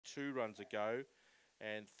2 runs ago.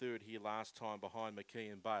 And third here last time behind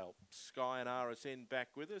McKee and Bale. Sky and RSN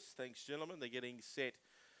back with us. Thanks, gentlemen. They're getting set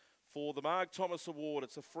for the Mark Thomas Award.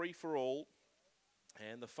 It's a free-for-all.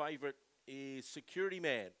 And the favourite is Security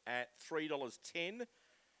Man at $3.10,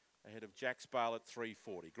 ahead of Jack's Bale at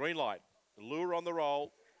 $3.40. Green light. Lure on the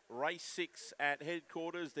roll. Race 6 at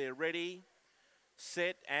headquarters. They're ready,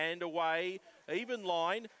 set and away. Even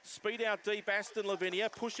line, speed out deep, Aston Lavinia.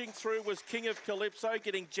 Pushing through was King of Calypso.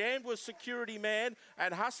 Getting jammed was Security Man.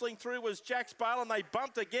 And hustling through was Jack's Bale. And they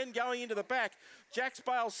bumped again going into the back. Jack's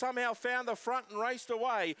Bale somehow found the front and raced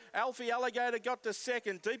away. Alfie Alligator got to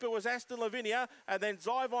second. Deeper was Aston Lavinia. And then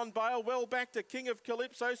Zyvon Bale well back to King of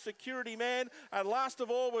Calypso, Security Man. And last of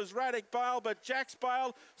all was Radic Bale. But Jack's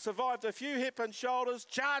Bale survived a few hip and shoulders,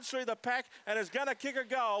 charged through the pack and is going to kick a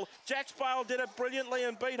goal. Jack's Bale did it brilliantly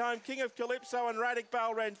and beat home King of Calypso, and Radic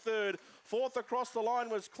Bale ran third. Fourth across the line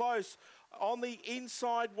was close. On the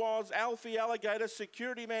inside was Alfie Alligator.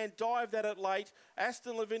 Security Man dived at it late.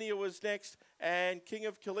 Aston Lavinia was next. And King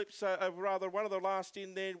of Calypso, one of the last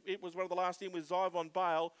in there. It was one of the last in with Zyvon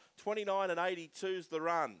Bale. 29 and 82's the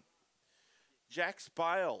run. Jack's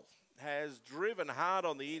Bale has driven hard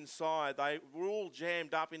on the inside. They were all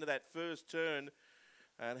jammed up into that first turn.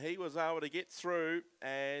 And he was able to get through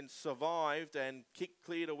and survived and kicked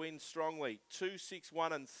clear to win strongly. 2, 6,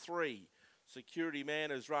 1 and 3. Security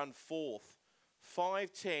Man has run fourth.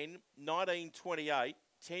 5:10, 19:28,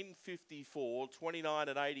 10:54, 29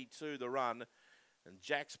 and 82 the run. And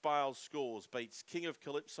Jack's Bale scores. Beats King of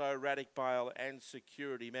Calypso, Radic Bale and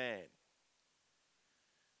Security Man.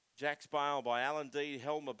 Jack's Bale by Alan D.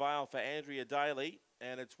 Helmer Bale for Andrea Daly.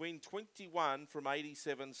 And it's win 21 from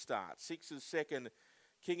 87 starts. 6 is second.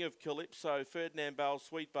 King of Calypso, Ferdinand Bale,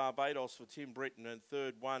 Sweet Barbados for Tim Britton. And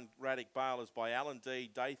third one, Radic Bale, is by Alan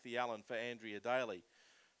D. Dathy Allen for Andrea Daly.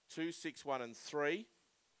 2, 6, 1 and 3.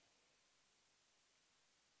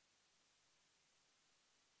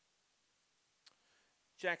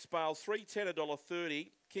 Jack's Bale, $3.10,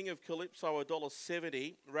 $1.30. King of Calypso,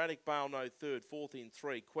 $1.70. Radic Bale, no third, fourth in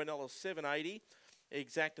 3. Quinella, $7.80.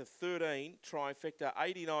 Exacta, 13. Trifecta,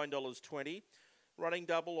 $89.20. Running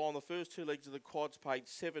double on the first 2 legs of the quads paid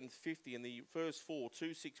 $7.50, and the first 4,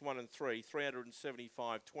 2, 6, 1 and 3,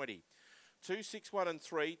 $375.20. 2, 6, 1 and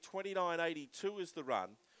 3, $29.82 is the run.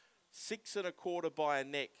 6 1/4 by a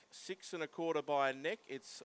neck. 6 1/4 by a neck. It's